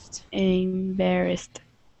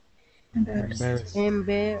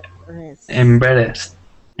 Embarrassed.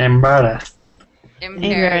 Embarrassed. Embarrassed.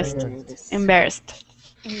 Embarrassed.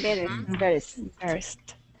 Embarrassed.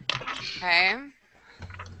 Embarrassed. Okay.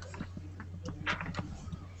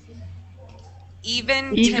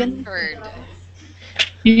 Even- Even-tempered.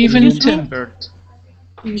 Even-tempered.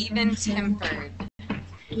 Even-tempered.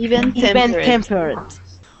 Even Even tempered. tempered.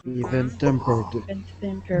 Even tempered. Even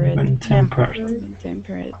tempered. Tempered. Even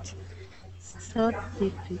tempered. So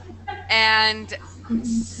difficult. And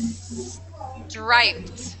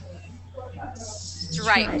striped.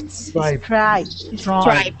 Striped. Stripe. Try.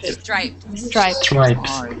 Striped. Striped. Striped.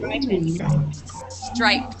 Stripes.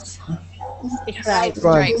 Striped. Try. Stripe.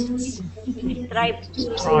 Striped.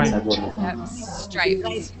 Yep. Striped.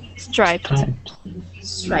 Striped.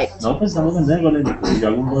 Striped.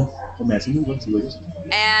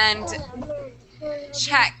 And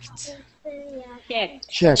checked. Check.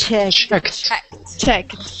 Check. Check. Checked.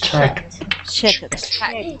 Checked. Checked. Check it.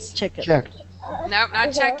 Checked. Check it. Check. Nope,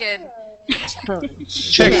 not checked.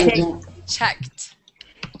 Check. Checked.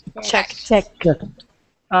 Checked. Check.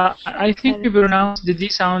 I think you pronounce the D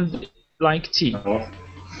sound like T.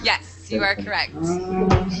 Yes, you are correct.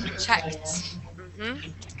 Checked.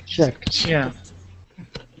 Check. Yeah.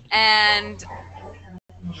 And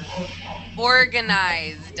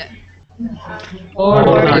organized.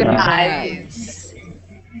 Organized.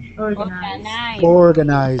 Organized.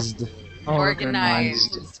 Organized.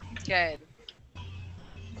 Organized. Good.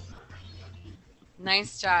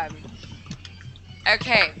 Nice job.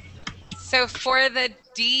 Okay. So for the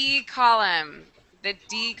D column,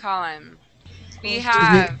 we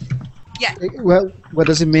have, yeah, Well, what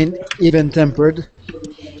does it mean? Even tempered.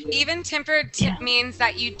 even-tempered means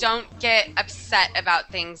that you don't get upset about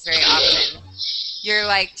things very often. You're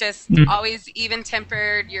like just always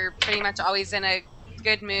even-tempered. You're pretty much always in a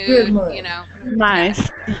good mood, you know. Nice.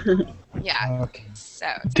 Yeah. Okay. So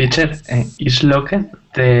Teacher, is locked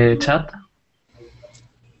the chat?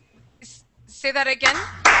 say that again.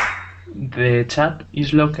 The chat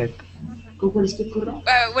is locked.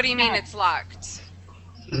 What do you mean it's locked?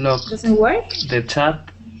 Locked. Doesn't work? The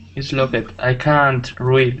chat is locked. I can't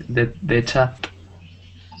read the chat.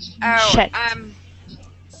 Oh, Shit.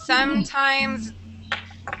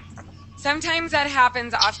 Sometimes that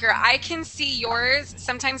happens, Oscar. I can see yours.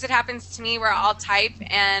 Sometimes it happens to me where I'll type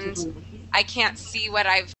and I can't see what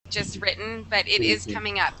I've just written, but it is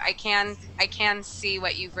coming up. I can see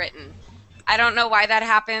what you've written. I don't know why that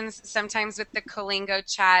happens. Sometimes with the Colingo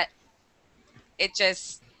chat, it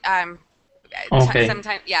just Okay.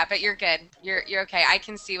 sometimes, yeah, but you're good. You're okay. I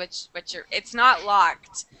can see what you're. It's not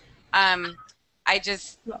locked. I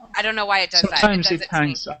don't know why it does Sometimes that. It does it to me.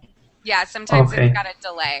 hangs up. Yeah, sometimes Okay. it's got a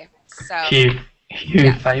delay. So.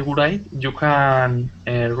 If I write, you can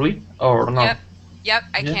read or not? Yep,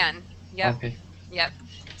 I Yeah? can. Yep. Okay. Yep.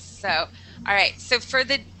 So, all right. So for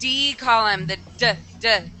the D column, the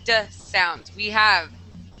d sound, we have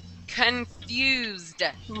confused.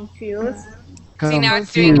 Confused. See, now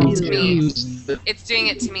it's doing it to me. Confused. It's doing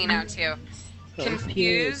it to me now too.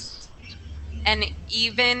 Confused and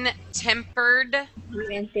even-tempered.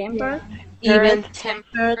 Even-tempered.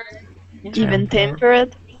 Even-tempered.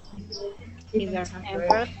 Even-tempered.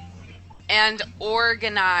 Even-tempered. And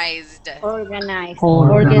organized. Organized.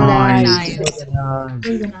 Organized.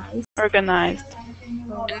 Organized.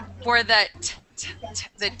 And for the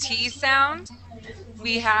the T sound,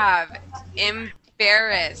 we have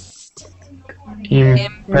embarrassed.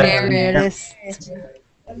 Embarrassed.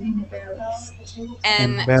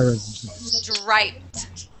 And Embarrassed. striped.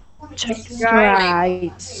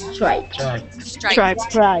 Striped. Striped.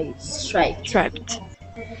 Striped. Striped. Striped.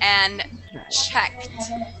 And checked.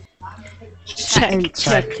 Checked.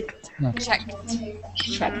 Checked. Checked.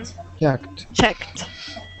 Checked. Checked.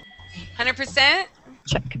 100%?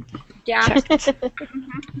 Check. Yeah.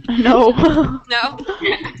 No. No?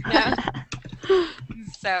 No?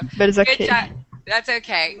 So, But it's okay. good job. That's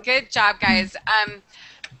okay. Good job, guys.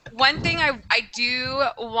 One thing I do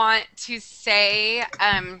want to say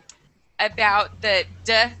about the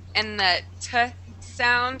D and the T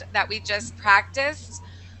sound that we just practiced,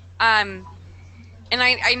 and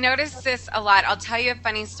I noticed this a lot. I'll tell you a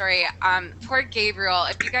funny story. Poor Gabriel.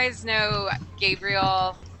 If you guys know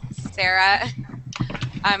Gabriel, Sarah,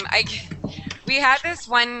 we had this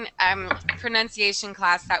one pronunciation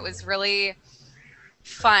class that was really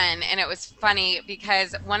fun, and it was funny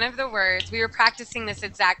because one of the words, we were practicing this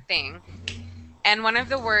exact thing, and one of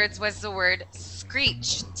the words was the word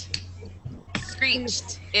screeched.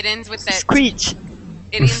 Screeched. It ends with the Screech.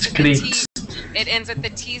 It ends with the T. It ends with the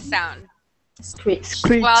T sound. Screech.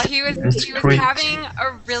 Well, he was having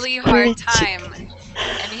a really hard time,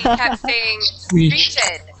 and he kept saying screeched,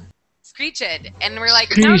 screeched, and we're like,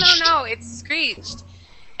 no, it's screeched.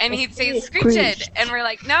 And he'd say screeched, and we're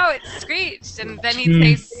like, no, it's screeched. And then he'd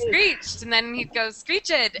say screeched, and then he'd go screeched,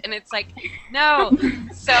 and it's like, no.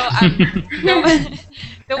 So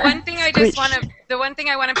the one thing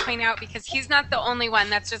I want to point out, because he's not the only one.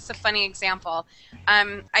 That's just a funny example.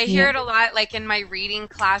 I hear it a lot, like in my reading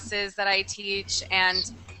classes that I teach,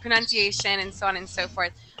 and pronunciation, and so on and so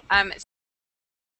forth.